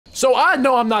So I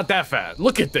know I'm not that fat.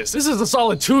 Look at this. This is a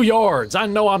solid 2 yards. I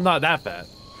know I'm not that fat.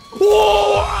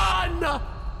 Run!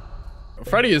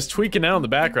 Freddy is tweaking out in the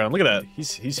background. Look at that.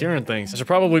 He's hearing things. I should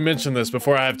probably mention this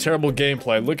before I have terrible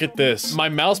gameplay. Look at this. My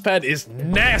mouse pad is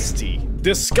nasty,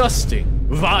 disgusting,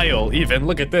 vile even.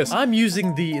 Look at this. I'm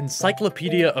using the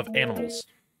Encyclopedia of Animals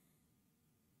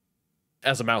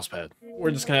as a mouse pad.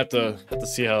 We're just gonna have to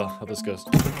see how this goes.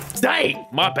 Dang!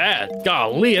 My bad.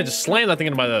 Golly, I just slammed that thing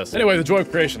into my nose. Anyway, the joy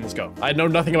of creation. Let's go. I know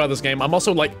nothing about this game. I'm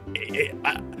also like,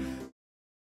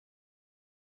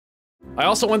 I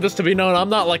also want this to be known. I'm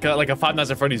not like a Five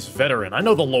Nights at Freddy's veteran. I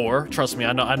know the lore. Trust me.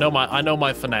 I know my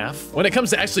FNAF. When it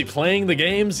comes to actually playing the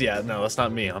games, yeah, no, that's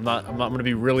not me. I'm not gonna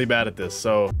be really bad at this.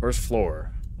 So first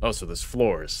floor. Oh, so there's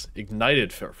floors.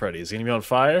 Ignited Freddy. Is he gonna be on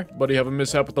fire? Buddy, have a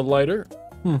mishap with the lighter?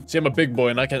 See, I'm a big boy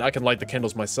and I can light the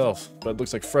candles myself. But it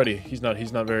looks like Freddy. He's not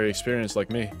very experienced like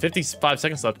me. 55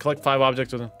 seconds left. Collect 5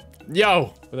 objects within.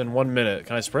 Yo! Within 1 minute.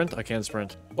 Can I sprint? I can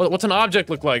sprint. What's an object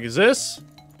look like? Is this?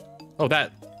 Oh,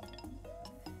 that.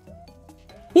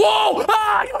 Whoa!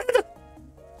 Ah!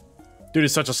 Dude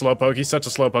is such a slowpoke. He's such a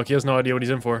slowpoke. He has no idea what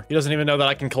he's in for. He doesn't even know that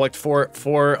I can collect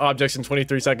four objects in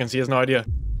 23 seconds. He has no idea.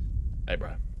 Hey,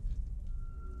 bro.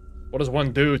 What does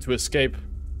one do to escape?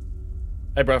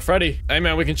 Hey, bro, Freddy. Hey,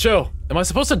 man, we can chill. Am I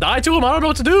supposed to die to him? I don't know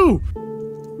what to do.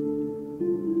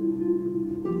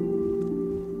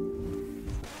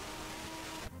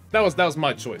 That was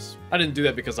my choice. I didn't do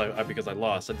that because I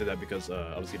lost. I did that because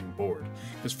I was getting bored.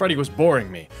 Because Freddy was boring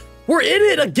me. We're in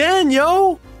it again,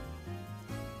 yo!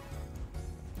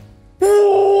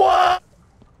 What?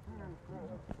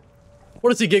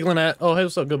 What is he giggling at? Oh, hey,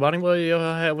 what's up, good body boy? Yo,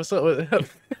 hey, what's up?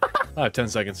 I have 10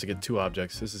 seconds to get 2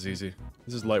 objects. This is easy.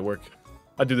 This is light work.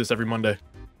 I do this every Monday.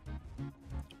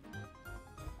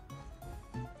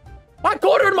 I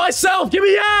cornered myself! Get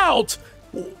me out!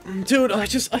 Dude, oh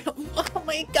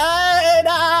my god!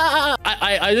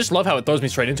 I just love how it throws me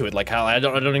straight into it. Like how I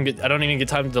don't even get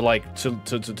time to like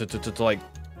like,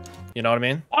 you know what I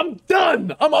mean? I'm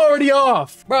done. I'm already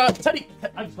off, bro. Teddy,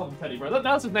 I just called him Teddy, bro.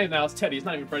 That's his name now. It's Teddy. It's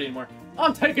not even Freddy anymore.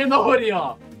 I'm taking the hoodie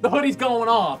off. The hoodie's going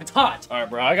off. It's hot. All right,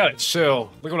 bro. I gotta chill.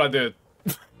 Look what I did.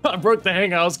 I broke the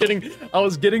hanger. I was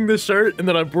getting this shirt and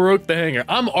then I broke the hanger.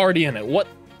 I'm already in it. What?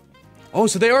 Oh,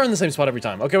 so they are in the same spot every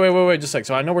time. Okay, wait, just a sec.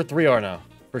 So I know where 3 are now.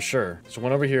 For sure. So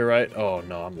one over here, right? Oh,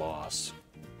 no, I'm lost.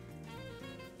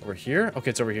 Over here? Okay,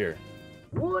 it's over here.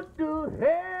 What the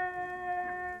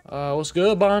hell? What's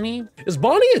good, Bonnie? Is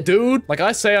Bonnie a dude? Like,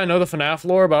 I say I know the FNAF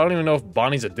lore, but I don't even know if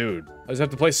Bonnie's a dude. I just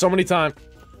have to play so many times.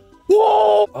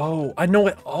 Whoa! Oh, I know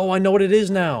it. Oh, I know what it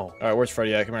is now. All right, where's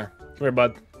Freddy at? Come here. Come here,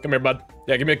 bud. Come here, bud.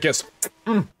 Yeah, give me a kiss.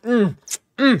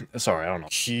 Sorry, I don't know.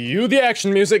 Cue the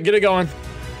action music. Get it going.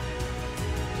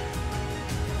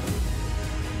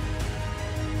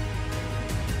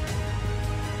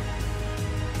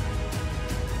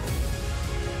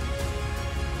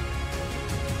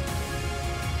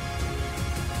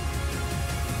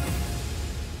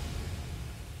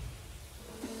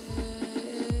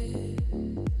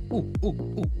 Ooh.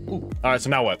 All right, so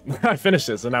now what? I finished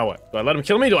it, so now what? Do I let him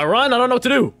kill me? Do I run? I don't know what to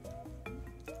do.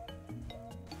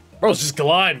 Bro's just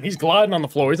gliding. He's gliding on the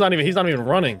floor. He's not even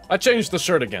running. I changed the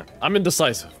shirt again. I'm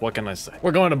indecisive. What can I say?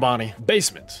 We're going to Bonnie.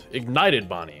 Basement. Ignited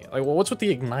Bonnie. Like, well, what's with the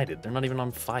ignited? They're not even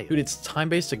on fire. Dude, it's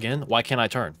time-based again? Why can't I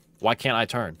turn? Why can't I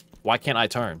turn? Why can't I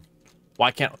turn? Why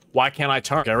can't I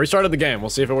turn? Okay, I restarted the game. We'll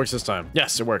see if it works this time.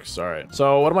 Yes, it works. All right.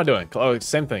 So what am I doing? Oh,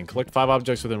 same thing. Collect 5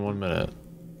 objects within 1 minute.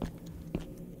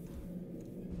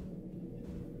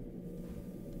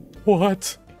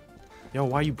 What? Yo,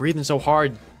 why are you breathing so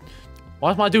hard?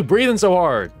 Why is my dude breathing so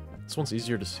hard? This one's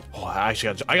easier to see. Oh, I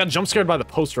got jump scared by the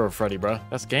poster of Freddy, bro.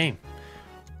 That's game.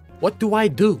 What do I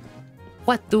do?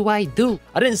 What do I do?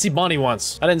 I didn't see Bonnie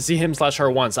once. I didn't see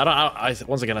him/her once.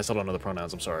 Once again, I still don't know the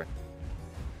pronouns. I'm sorry.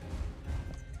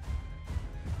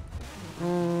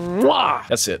 Mwah!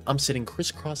 That's it. I'm sitting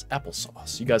crisscross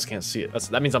applesauce. You guys can't see it.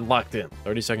 That means I'm locked in.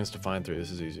 30 seconds to find 3.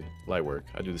 This is easy. Light work.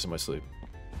 I do this in my sleep.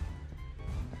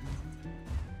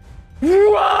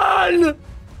 Run!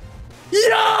 Yo!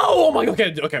 Oh my god.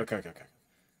 Okay.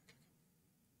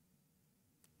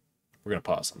 We're gonna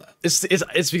pause on that.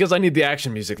 It's because I need the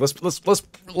action music.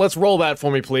 Let's roll that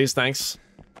for me, please. Thanks.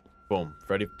 Boom.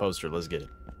 Freddy poster. Let's get it.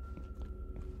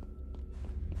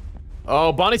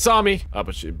 Oh, Bonnie saw me. Oh,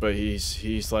 but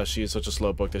he/she is such a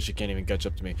slowpoke that she can't even catch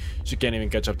up to me. She can't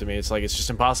even catch up to me. It's like it's just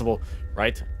impossible,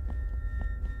 right?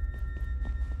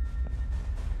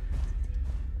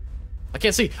 I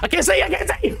can't see.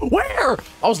 Where?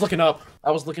 I was looking up.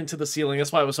 I was looking to the ceiling.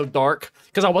 That's why it was so dark.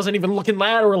 Because I wasn't even looking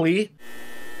laterally.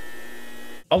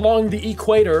 along the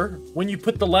equator, when you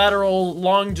put the lateral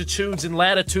longitudes and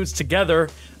latitudes together,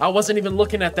 I wasn't even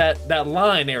looking at that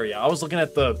line area. I was looking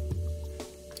at the,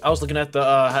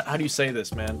 how do you say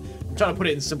this, man? I'm trying to put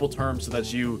it in simple terms so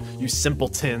that you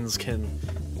simpletons can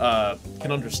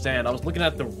understand. I was looking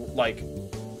at the, like,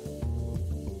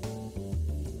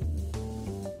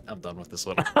 I'm done with this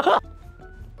one.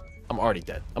 I'm already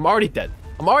dead. I'm already dead.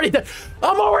 I'm already dead.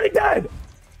 I'm already dead!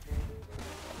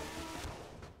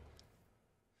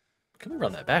 Can we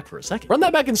run that back for a second? Run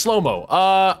that back in slow-mo.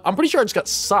 I'm pretty sure I just got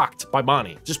socked by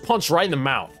Bonnie. Just punched right in the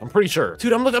mouth. I'm pretty sure.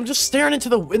 Dude, I'm just staring into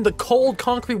the cold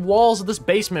concrete walls of this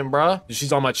basement, bruh.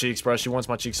 She's on my cheeks, bruh. She wants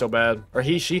my cheeks so bad. Or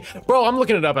he, she. Bro, I'm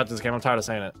looking it up after this game. I'm tired of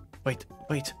saying it. Wait.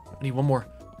 I need one more.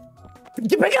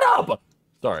 Pick it up!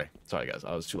 Sorry guys,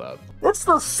 I was too loud. It's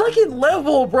the second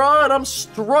level, bro, and I'm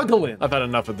struggling. I've had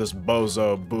enough of this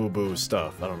bozo boo-boo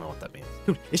stuff. I don't know what that means.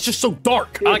 Dude, it's just so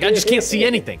dark. Like, I just can't see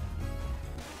anything.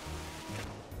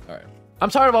 All right. I'm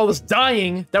tired of all this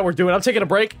dying that we're doing. I'm taking a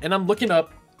break, and I'm looking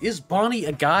up, is Bonnie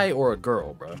a guy or a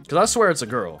girl, bro? Because I swear it's a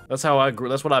girl. That's how I grew.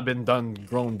 That's what I've been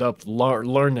grown up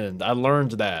learning. I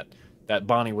learned that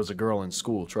Bonnie was a girl in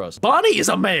school, trust. Bonnie is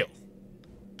a male.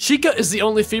 Chica is the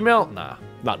only female? Nah,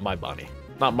 not my Bonnie.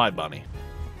 Not my Bonnie.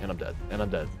 And I'm dead. And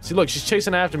I'm dead. See, look, she's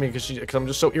chasing after me because I'm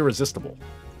just so irresistible.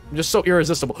 I'm just so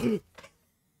irresistible.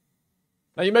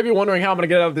 Now, you may be wondering how I'm gonna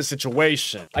get out of this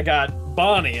situation. I got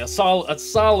Bonnie, a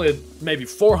solid maybe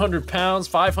 400 pounds,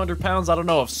 500 pounds, I don't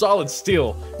know, of solid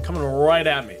steel coming right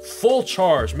at me. Full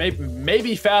charge,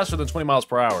 maybe faster than 20 miles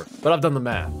per hour. But I've done the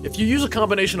math. If you use a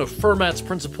combination of Fermat's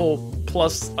principle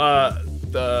plus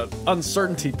the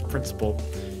uncertainty principle,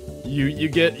 you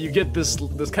get this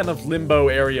kind of limbo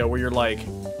area where you're like,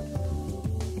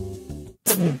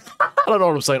 I don't know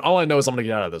what I'm saying. All I know is I'm gonna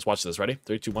get out of this. Watch this. Ready?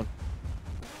 3, 2, 1.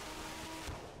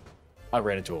 I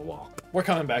ran into a wall. We're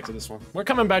coming back to this one. We're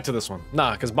coming back to this one.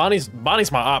 Nah, because Bonnie's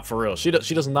my op for real. He.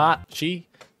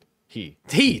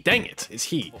 Dang it, it's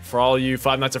he. For all you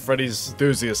Five Nights at Freddy's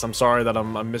enthusiasts, I'm sorry that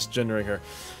I'm misgendering her.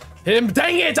 Him.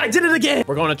 Dang it, I did it again.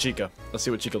 We're going to Chica. Let's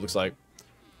see what Chica looks like.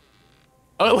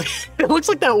 Oh, it looks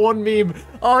like that one meme.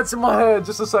 Oh, it's in my head.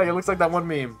 Just a second. It looks like that one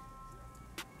meme.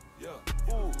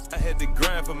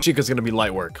 Chica's gonna be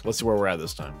light work. Let's see where we're at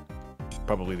this time.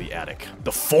 Probably the attic.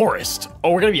 The forest.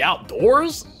 Oh, we're gonna be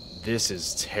outdoors? This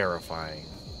is terrifying.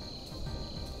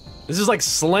 This is like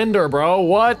Slender, bro.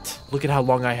 What? Look at how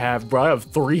long I have, bro. I have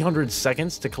 300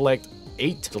 seconds to collect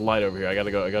 8. The light over here. I gotta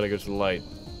go to the light.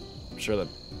 I'm sure that.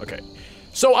 Okay.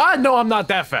 So I know I'm not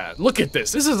that fat. Look at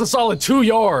this. This is a solid 2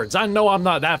 yards. I know I'm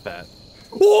not that fat.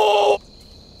 Whoa!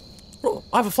 Bro,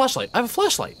 I have a flashlight. I have a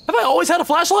flashlight. Have I always had a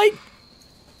flashlight?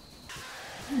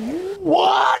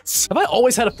 What? Have I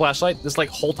always had a flashlight this like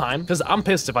whole time? Because I'm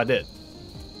pissed if I did.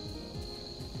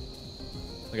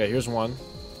 Okay, here's one.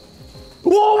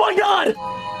 Oh my god!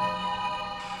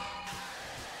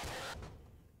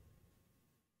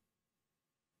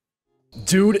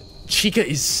 Dude, Chica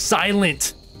is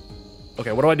silent.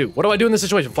 Okay, what do I do? What do I do in this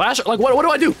situation? Flash? Like, what do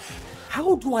I do?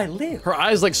 How do I live? Her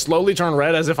eyes like slowly turn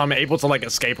red as if I'm able to like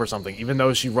escape or something, even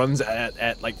though she runs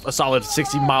at like a solid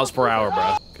 60 miles per hour,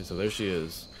 bro. Okay, so there she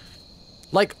is.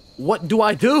 Like, what do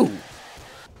I do?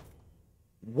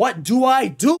 What do I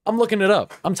do? I'm looking it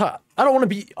up. I'm tired. I don't want to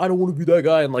be that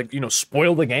guy and like, you know,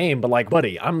 spoil the game, but like,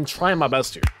 buddy, I'm trying my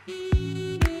best here.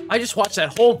 I just watched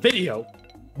that whole video.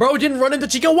 Bro didn't run into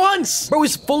Chica once! Bro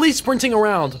is fully sprinting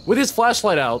around with his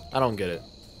flashlight out. I don't get it.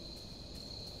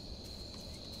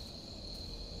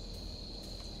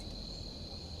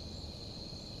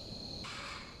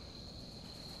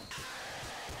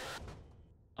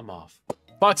 I'm off.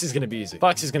 Foxy's gonna be easy.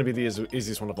 Foxy's gonna be the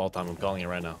easiest one of all time. I'm calling it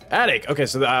right now. Attic! Okay,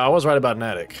 so I was right about an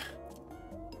attic.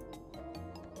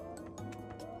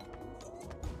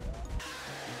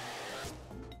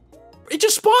 It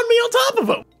just spawned me on top of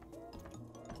him!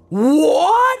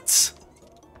 What?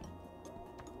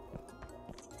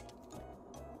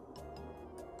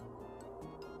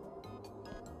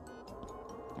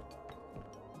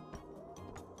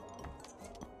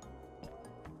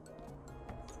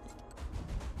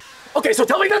 Okay, so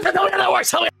tell me how that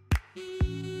works. Tell me.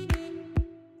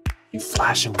 You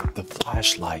flashing with the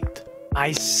flashlight.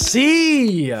 I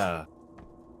see. So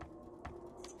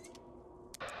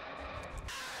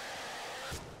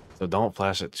don't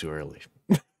flash it too early.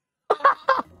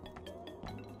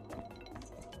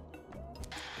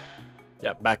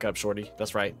 Yep, back up, shorty.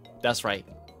 That's right. That's right.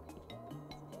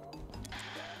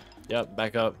 Yep,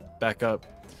 back up. Back up.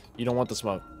 You don't want the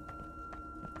smoke.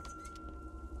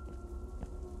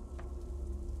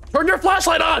 Turn your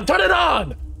flashlight on! Turn it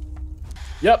on!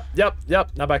 Yep.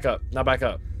 Now back up. Now back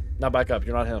up. Now back up.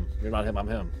 You're not him. You're not him. I'm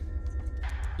him.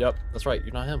 Yep, that's right.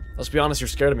 You're not him. Let's be honest, you're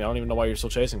scared of me. I don't even know why you're still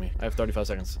chasing me. I have 35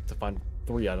 seconds to find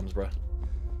 3 items, bro.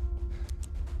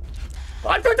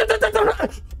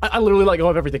 I literally let go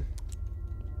of everything.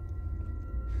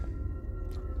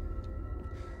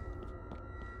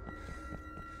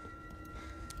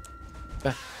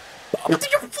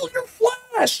 You're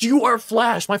flashed! You are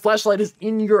flashed! My flashlight is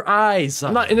in your eyes!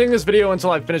 I'm not ending this video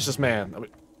until I finish this man. I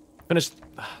mean, finish...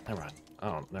 never mind. I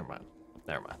don't... Never mind.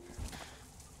 Never mind.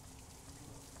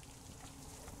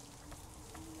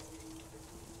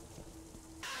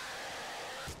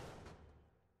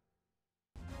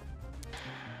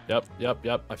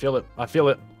 Yep. I feel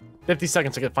it. 50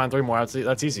 seconds to find 3 more.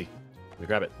 That's easy. Let me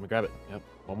grab it. Yep.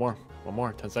 One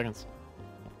more. 10 seconds.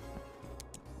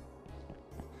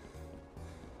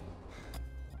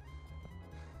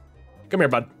 Come here,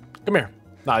 bud. Come here.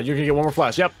 Nah, you're gonna get 1 more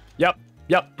flash. Yep.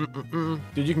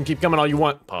 Dude, you can keep coming all you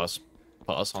want. Pause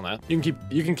on that. You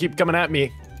can keep coming at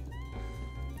me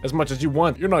as much as you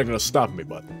want. You're not gonna stop me,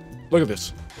 bud. Look at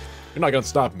this. You're not gonna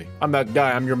stop me. I'm that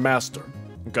guy. I'm your master.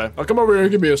 Okay, I'll come over here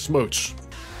and give me a smooch.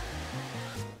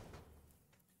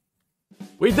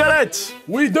 We did it!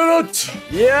 We did it!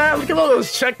 Yeah, look at all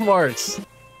those check marks.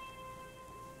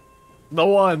 The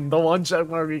one check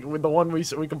mark, the one we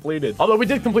completed. Although we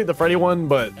did complete the Freddy one,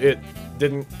 but it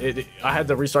didn't, I had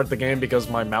to restart the game because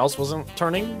my mouse wasn't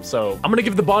turning, so. I'm gonna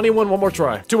give the Bonnie one more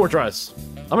try. 2 more tries.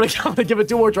 I'm gonna give it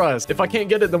 2 more tries. If I can't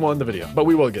get it, then we'll end the video. But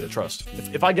we will get it, trust.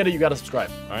 If I get it, you gotta subscribe,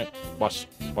 all right? Watch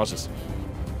this.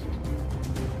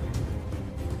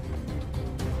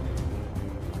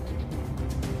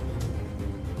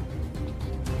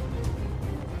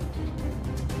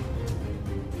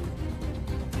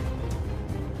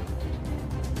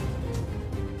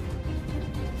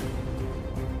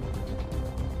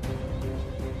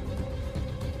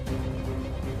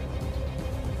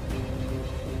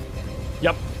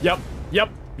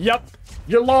 Yep.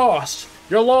 You're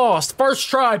lost. First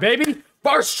try, baby.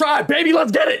 Let's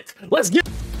get it.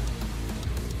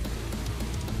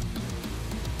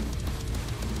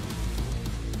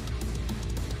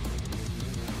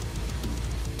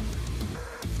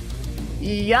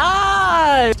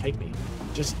 Yeah. Take me.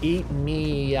 Just eat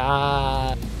me.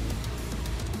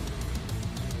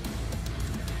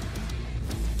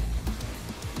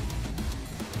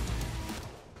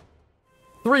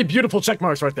 3 beautiful check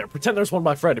marks right there. Pretend there's one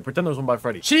by Freddy.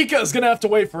 Chica's gonna have to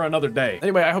wait for another day.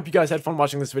 Anyway, I hope you guys had fun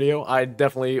watching this video. I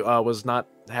definitely was not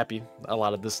happy a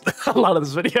lot of this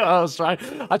video.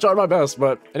 I tried my best,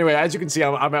 but anyway, as you can see,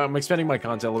 I'm expanding my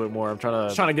content a little bit more. I'm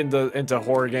trying to get into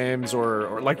horror games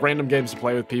or like random games to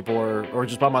play with people or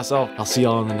just by myself. I'll see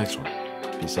y'all in the next one.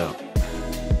 Peace out.